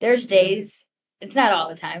there's days, it's not all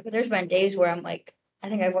the time, but there's been days where I'm like, I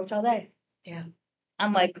think I've worked all day. Yeah.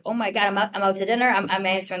 I'm like, oh my God, I'm out to dinner. I'm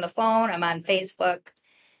answering the phone. I'm on Facebook.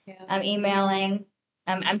 Yeah. I'm emailing.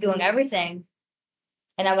 I'm doing everything.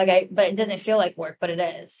 And I'm like, but it doesn't feel like work, but it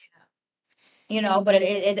is. But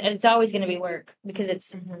it's always going to be work, because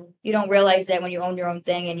it's, you don't realize that when you own your own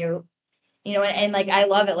thing, and you're, and like, I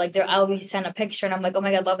love it. Like I'll be send a picture and I'm like, oh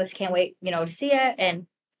my God, love this. Can't wait, to see it.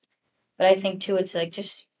 But I think too, it's like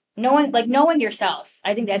just knowing yourself.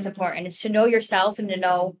 I think that's important. It's to know yourself and to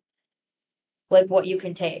know like what you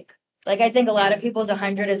can take. Like I think a lot of people's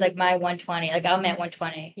 100 is like my 120. Like I'm at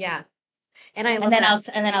 120. Yeah. And I love and then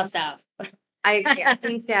that. I'll stop. I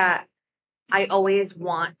think that I always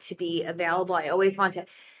want to be available.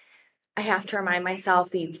 I have to remind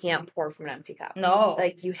myself that you can't pour from an empty cup. No.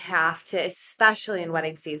 Like you have to, especially in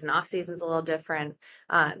wedding season. Off season's a little different.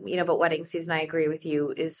 But wedding season, I agree with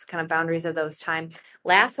you, is kind of boundaries of those time.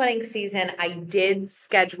 Last wedding season, I did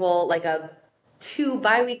schedule like a 2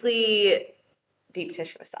 biweekly deep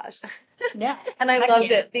tissue massage. Yeah. And I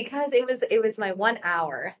loved it because it was my 1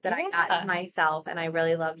 hour that I got to myself, and I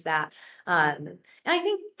really loved that. And I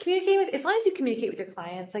think as long as you communicate with your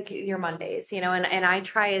clients, like your Mondays, and I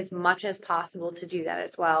try as much as possible to do that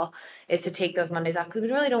as well, is to take those Mondays off, because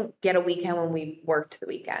we really don't get a weekend when we worked the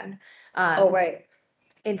weekend. Right.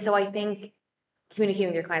 And so I think communicating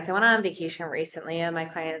with your clients. I went on vacation recently and my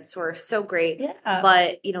clients were so great. Yeah.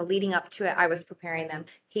 But, leading up to it, I was preparing them.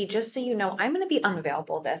 Hey, just so you know, I'm going to be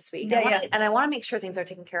unavailable this week. And I want to make sure things are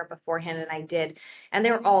taken care of beforehand. And I did. And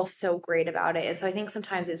they were all so great about it. And so I think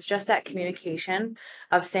sometimes it's just that communication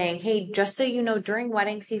of saying, hey, just so you know, during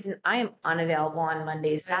wedding season, I am unavailable on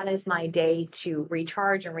Mondays. That is my day to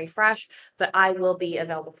recharge and refresh, but I will be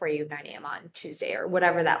available for you 9 a.m. on Tuesday or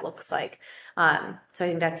whatever that looks like. So I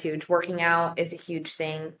think that's huge. Working out is a huge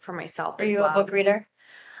thing for myself Are as you well. a book reader?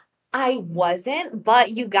 I wasn't,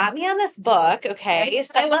 but you got me on this book. Okay.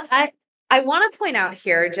 So I want to point out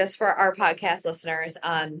here, just for our podcast listeners,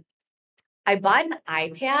 I bought an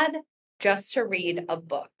iPad just to read a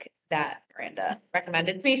book that Miranda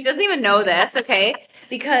recommended to me. She doesn't even know this, okay?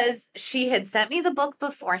 Because she had sent me the book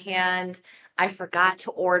beforehand. I forgot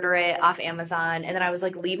to order it off Amazon. And then I was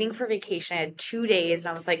like leaving for vacation. I had 2 days and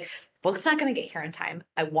I was like, book's not going to get here in time.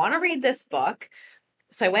 I want to read this book.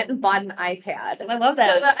 So I went and bought an iPad. I love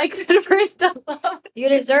that. So that I could read the book. You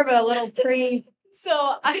deserve a little pre. It's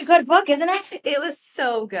a good book, isn't it? It was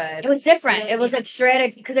so good. It was different. It was like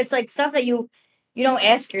strategy because it's like stuff that you don't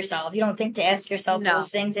ask yourself. You don't think to ask yourself those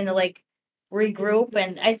things and to like regroup.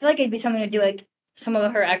 And I feel like it'd be something to do like some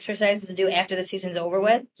of her exercises to do after the season's over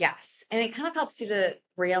with. Yes. And it kind of helps you to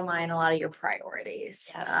realign a lot of your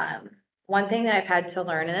priorities. One thing that I've had to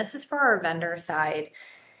learn, and this is for our vendor side,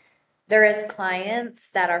 there is clients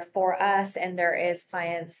that are for us and there is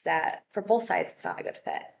clients that for both sides it's not a good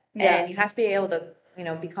fit. And you have to be able to,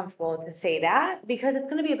 be comfortable to say that because it's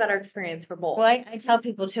going to be a better experience for both. Well, I tell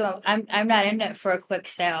people too, I'm not in it for a quick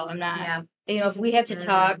sale. I'm not, if we have to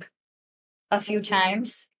talk a few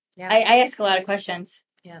times, I ask a lot of questions.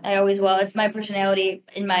 Yeah. I always will. It's my personality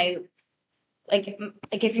in my, like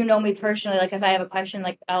if you know me personally, like if I have a question,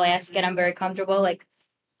 like I'll ask it. I'm very comfortable. Like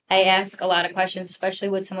I ask a lot of questions, especially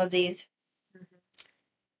with some of these,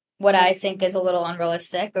 what I think is a little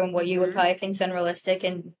unrealistic or what you would probably think is unrealistic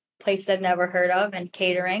and places I've never heard of and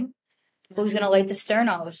catering. Who's going to light the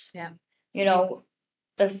sternos? Yeah.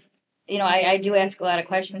 If, I do ask a lot of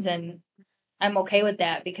questions and I'm okay with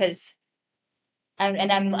that because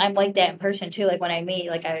I'm like that in person too. Like when I meet,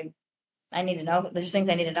 like I need to know, there's things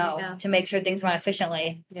I need to know to make sure things run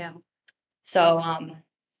efficiently. Yeah. So,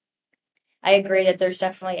 I agree that there's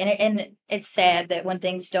definitely, and it's sad that when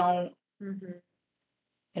things don't,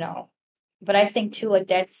 but I think too, like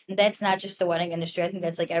that's not just the wedding industry. I think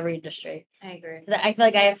that's like every industry. I agree. I feel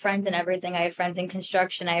like I have friends in everything. I have friends in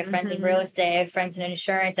construction. I have friends in real estate. I have friends in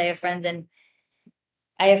insurance. I have friends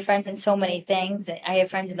in so many things. I have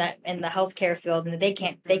friends in the healthcare field, and they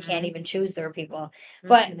can't even choose their people.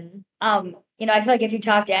 But I feel like if you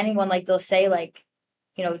talk to anyone, like they'll say like,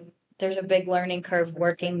 there's a big learning curve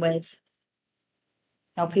working with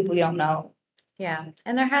people you don't know. Yeah,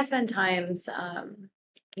 and there has been times, that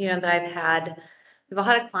we've all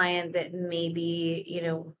had a client that maybe,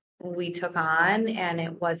 we took on and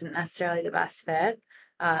it wasn't necessarily the best fit.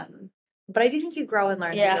 But I do think you grow and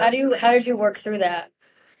learn. Yeah, how did you work through that?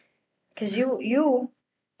 Because you,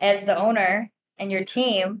 as the owner and your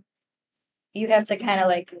team, you have to kind of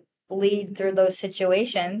like lead through those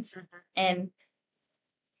situations and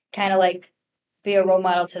kind of like be a role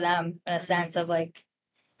model to them in a sense of like,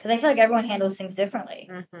 because I feel like everyone handles things differently.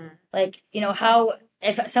 Like, how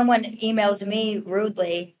if someone emails me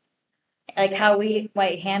rudely, like how we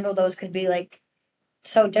might handle those could be like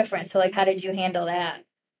so different. So like, how did you handle that?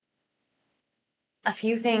 A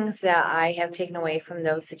few things that I have taken away from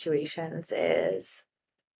those situations is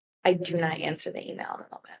I do not answer the email in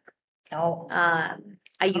the moment. No.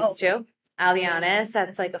 I used to. I'll be honest,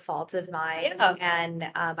 that's like a fault of mine. Yeah.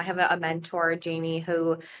 And I have a mentor, Jamie,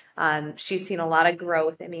 who she's seen a lot of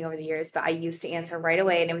growth in me over the years, but I used to answer right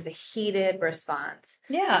away and it was a heated response.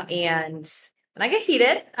 Yeah. And when I get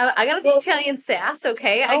heated, I got the Italian sass,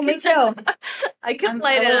 okay? Me too. I can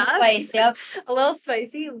light it up. Spicy, yep. A little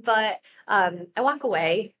spicy, but I walk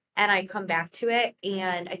away and I come back to it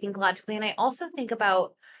and I think logically, and I also think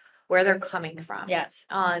about where they're coming from. Yes.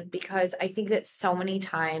 Because I think that so many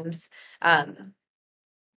times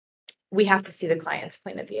we have to see the client's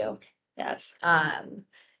point of view. Yes.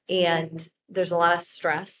 And there's a lot of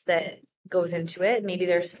stress that goes into it. Maybe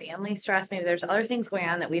there's family stress. Maybe there's other things going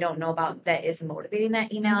on that we don't know about that is motivating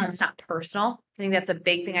that email. And it's not personal. I think that's a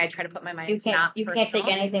big thing I try to put in my mind. You can't take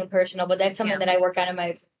anything personal, but that's something that I work on in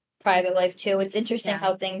my private life too. It's interesting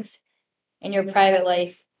how things in your private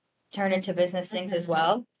life turn into business things as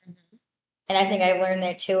well. And I think I've learned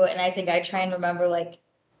that too. And I think I try and remember, like,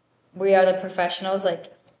 we are the professionals.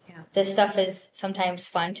 Like, this stuff is sometimes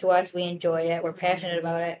fun to us. We enjoy it. We're passionate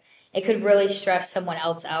about it. It could really stress someone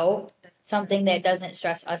else out. Something that doesn't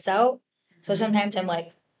stress us out. So sometimes I'm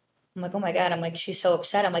like, oh my God, I'm like, she's so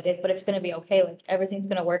upset. I'm like, but it's going to be okay. Like, everything's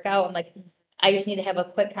going to work out. I'm like, I just need to have a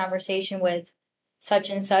quick conversation with such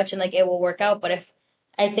and such, and like, it will work out. But if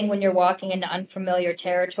I think when you're walking into unfamiliar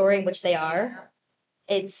territory, which they are,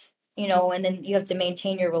 it's, and then you have to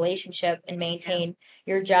maintain your relationship and maintain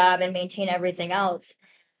your job and maintain everything else.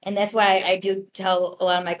 And that's why I do tell a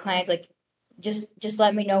lot of my clients, like, just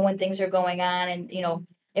let me know when things are going on. And,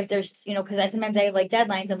 if there's, because sometimes I have like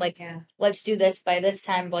deadlines. I'm like, let's do this by this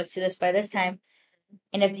time. Let's do this by this time.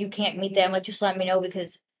 And if you can't meet that, I'm like, just let me know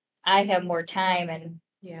because I have more time. And,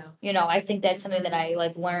 I think that's something that I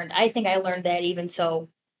like learned. I think I learned that even so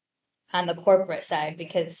on the corporate side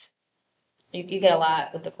because you get a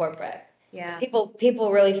lot with the corporate. Yeah.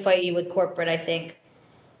 People really fight you with corporate, I think,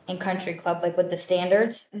 in country club, like with the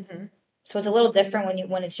standards. Mm-hmm. So it's a little different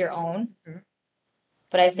when it's your own. Mm-hmm.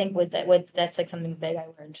 But I think that's like something big I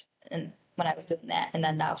learned when I was doing that, and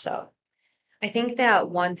then now. So I think that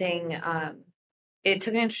one thing, it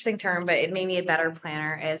took an interesting turn, but it made me a better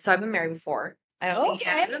planner. So I've been married before. I don't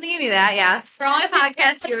think you knew that. Yeah, for all my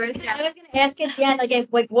podcast viewers. Yeah. I was gonna ask again,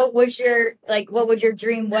 what would your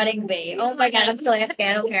dream wedding be? Oh my God, I'm still asking.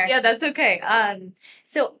 I don't care. Yeah, that's okay.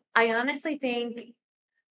 So I honestly think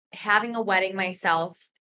having a wedding myself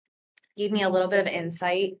gave me a little bit of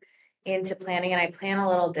insight into planning, and I plan a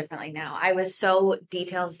little differently now. I was so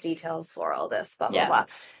details, floral, this, blah, blah, blah.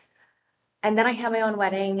 And then I had my own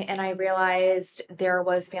wedding and I realized there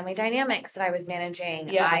was family dynamics that I was managing.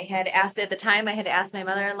 Yeah. I had asked my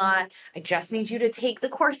mother-in-law, I just need you to take the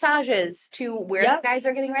corsages to where the guys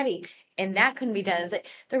are getting ready. And that couldn't be done.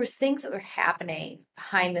 There was things that were happening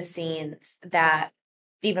behind the scenes that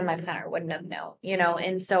even my planner wouldn't have known,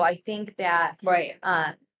 And so I think that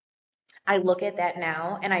I look at that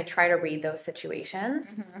now and I try to read those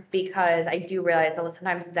situations because I do realize that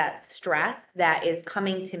sometimes that stress that is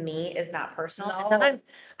coming to me is not personal. No. And sometimes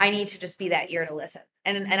I need to just be that ear to listen.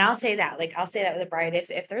 And I'll say that, with a bride,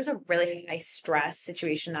 if there's a really high stress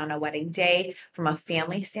situation on a wedding day from a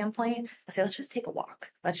family standpoint, I'll say, let's just take a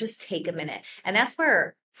walk. Let's just take a minute. And that's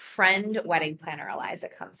where friend wedding planner Eliza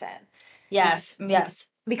comes in. Yes.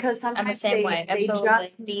 Because sometimes they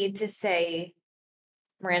just need to say,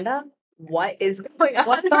 Miranda, what is going on?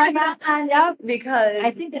 What's going on? Yep. Because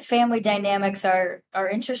I think the family dynamics are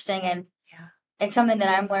interesting, and it's something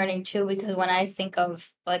that I'm learning too. Because when I think of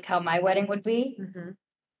like how my wedding would be,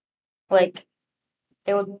 like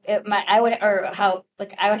I would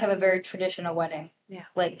have a very traditional wedding. Yeah.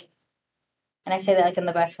 Like, and I say that like in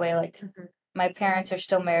the best way. Like, my parents are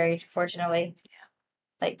still married, fortunately.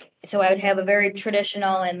 Yeah. Like, so I would have a very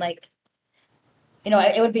traditional and like,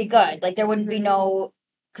 it would be good. Like, there wouldn't be no.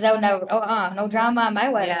 Because I would never, no drama on my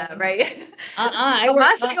wedding. Yeah, right.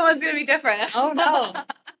 My second one's gonna be different. Oh no.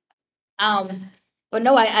 But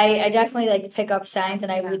no, I definitely like pick up signs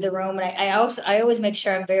and I read the room, and I always make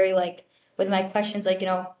sure I'm very like with my questions, like,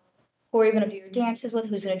 who are you gonna do your dances with?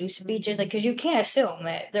 Who's gonna do speeches? Like, because you can't assume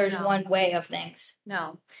that there's one way of things.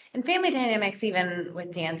 No, and family dynamics, even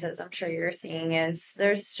with dances, I'm sure you're seeing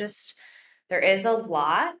there is a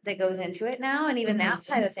lot that goes into it now. And even that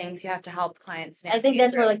side of things, you have to help clients navigate. I think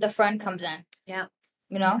that's where like the friend comes in. Yeah.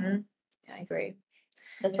 Yeah, I agree.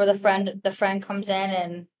 That's where the friend comes in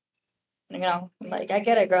and, like, I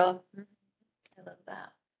get it, girl. I love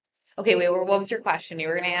that. Okay, wait, what was your question? You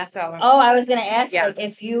were going to ask about... Oh, I was going to ask, like,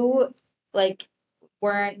 if you, like,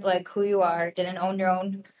 weren't, like, who you are, didn't own your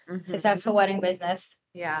own successful wedding business,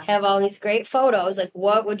 have all these great photos, like,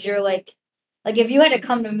 what would your, like, if you had to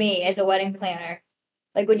come to me as a wedding planner,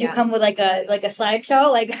 like, would you come with like a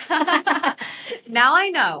slideshow? Like, now I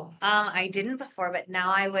know. I didn't before, but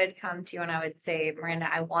now I would come to you and I would say, Miranda,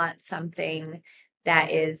 I want something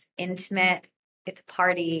that is intimate. It's a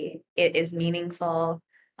party. It is meaningful.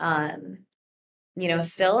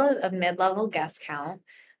 Still a mid-level guest count,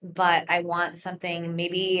 but I want something,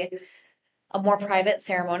 maybe a more private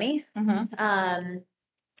ceremony.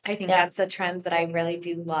 I think that's a trend that I really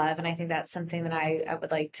do love. And I think that's something that I would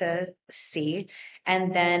like to see.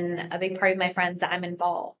 And then a big part of my friends that I'm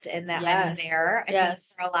involved in, that I'm there. I think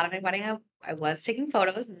for a lot of my wedding, I was taking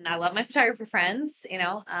photos, and I love my photographer friends,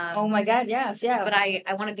 oh my God, yes, yeah. But I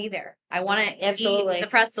want to be there. I want to eat the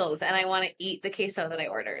pretzels, and I want to eat the queso that I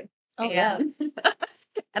ordered. Oh, yeah.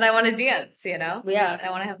 And I want to dance, Yeah. And I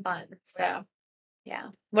want to have fun. So, yeah.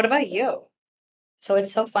 What about you? So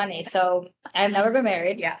it's so funny. So I've never been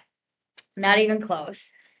married. Yeah. Not even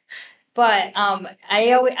close. But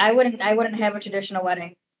I wouldn't have a traditional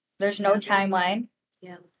wedding. There's no timeline.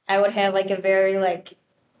 Yeah. I would have like a very like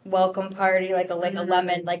welcome party, like a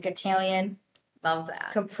lemon, like Italian. Love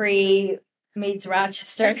that. Capri meets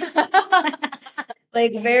Rochester.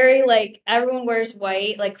 like very like everyone wears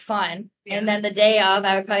white, like fun. Yeah. And then the day of,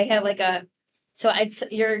 I would probably have like a. So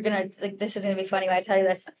you're gonna like this is gonna be funny when I tell you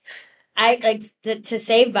this. I like to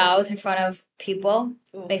say vows in front of people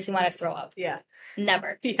makes me want to throw up. Yeah.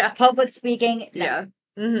 Never. Yeah. Public speaking. Never.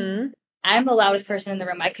 Yeah. Mm-hmm. I'm the loudest person in the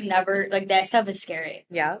room. I could never like that stuff is scary.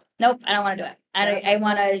 Yeah. Nope. I don't want to do it.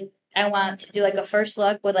 I want to do like a first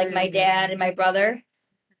look with like my dad and my brother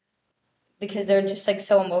because they're just like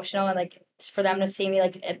so emotional and like for them to see me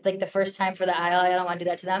like at, like the first time for the aisle. I don't want to do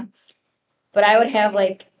that to them. But I would have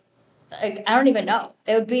like I don't even know.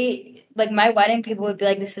 It would be like my wedding. People would be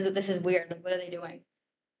like, "This is weird. Like, what are they doing?"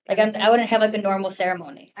 Like I wouldn't have like a normal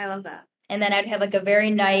ceremony. I love that. And then I'd have like a very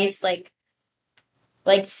nice like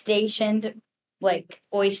stationed like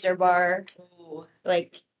oyster bar,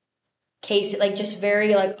 like case like just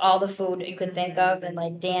very like all the food you could think of and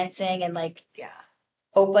like dancing and like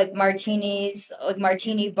like martinis, like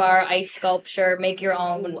martini bar, ice sculpture, make your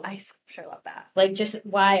own. Ooh, I sure love that. Like just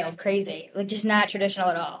wild, crazy, like just not traditional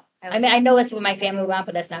at all. I mean, I know that's what my family would want,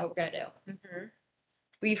 but that's not what we're gonna do. Mm-hmm.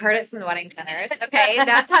 We've heard it from the wedding planners. Okay,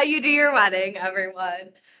 that's how you do your wedding,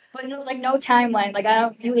 everyone. But like no timeline. Like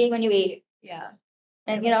you eat when you eat. Yeah.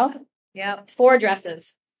 And yeah, 4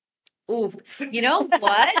 dresses. Ooh, you know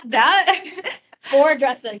what? That 4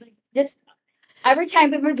 dresses. Just every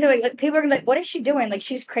time people are gonna be like, "What is she doing? Like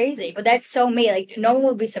she's crazy." But that's so me. Like no one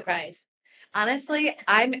would be surprised. Honestly,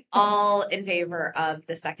 I'm all in favor of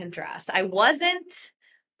the second dress. I wasn't.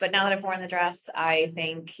 But now that I've worn the dress, I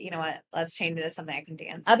think, you know what, let's change it to something I can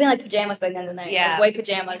dance. I'll be in like pajamas by the end of the night. Yeah. Like white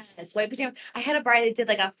pajamas. Yes, white pajamas. I had a bride that did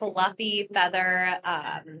like a fluffy feather.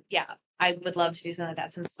 Yeah, I would love to do something like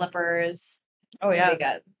that. Some slippers. Oh, yeah. Really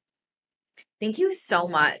good. Thank you so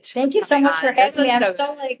much. Thank you so much for having me. I'm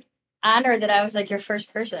so like honored that I was like your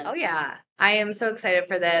first person. Oh, yeah. I am so excited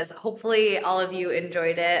for this. Hopefully all of you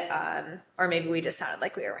enjoyed it. Or maybe we just sounded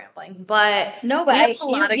like we were rambling. But no, but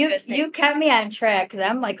you kept me on track because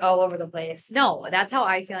I'm like all over the place. No, that's how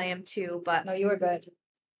I feel I am too. But no, you were good.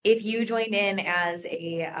 If you joined in as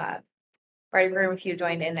a bride and groom, if you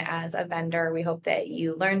joined in as a vendor, we hope that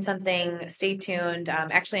you learned something. Stay tuned.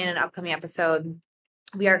 Actually, in an upcoming episode,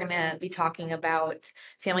 we are going to be talking about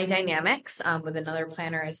family dynamics with another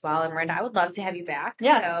planner as well. And Miranda, I would love to have you back.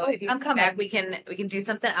 Yeah, so if you I'm coming back, we can do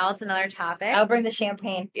something else, another topic. I'll bring the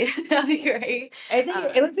champagne. That'll be great. I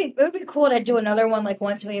think it would be cool to do another one like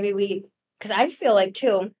once maybe because I feel like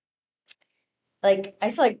too. Like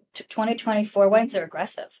I feel like 2024 weddings are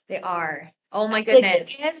aggressive. They are. Oh my goodness!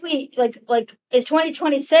 Like, as we like is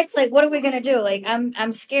 2026 like what are we gonna do? Like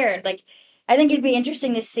I'm scared. Like I think it'd be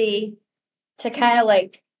interesting to see. To kind of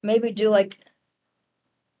like maybe do like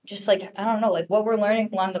just like I don't know like what we're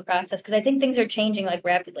learning along the process because I think things are changing like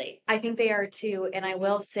rapidly. I think they are too, and I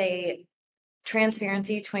will say,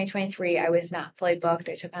 transparency 2023. I was not fully booked.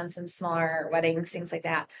 I took on some smaller weddings, things like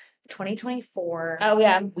that. 2024. Oh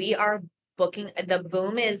yeah, we are booking. The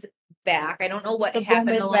boom is back. I don't know what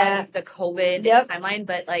happened along the COVID timeline,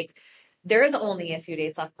 but like. There's only a few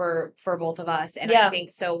dates left for both of us, and I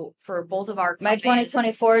think so for both of our clients. My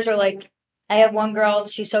 2024s are like. I have one girl.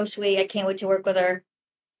 She's so sweet. I can't wait to work with her.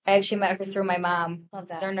 I actually met her through my mom. Love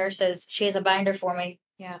that. They're nurses. She has a binder for me.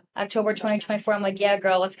 Yeah. October 2024. I'm like, yeah,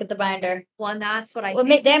 girl, let's get the binder. Well, and that's what I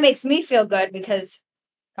think. That makes me feel good because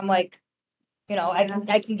I'm like,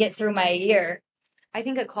 I can get through my year. I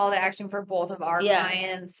think a call to action for both of our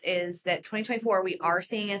clients is that 2024 we are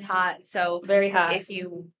seeing is hot. So very hot. If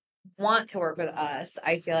you want to work with us,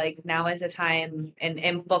 I feel like now is the time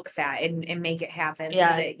and book that and make it happen.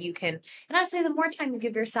 Yeah. So that you can, and honestly, the more time you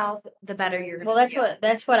give yourself, the better you're going to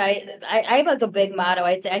that's what I have like a big motto.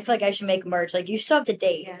 I feel like I should make merch. Like you still have to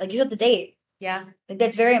date. Yeah. Like you still have to date. Yeah. Like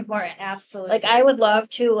that's very important. Absolutely. Like I would love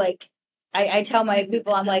to like, I tell my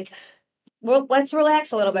people, I'm like, well, let's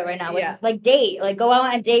relax a little bit right now. Like date, like go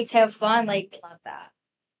out on dates, have fun. Like love that.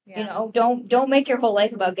 Yeah. Don't make your whole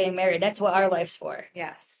life about getting married. That's what our life's for.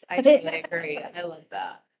 Yes, I totally agree. I love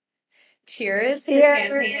that. Cheers.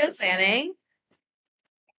 Cheers. Planning.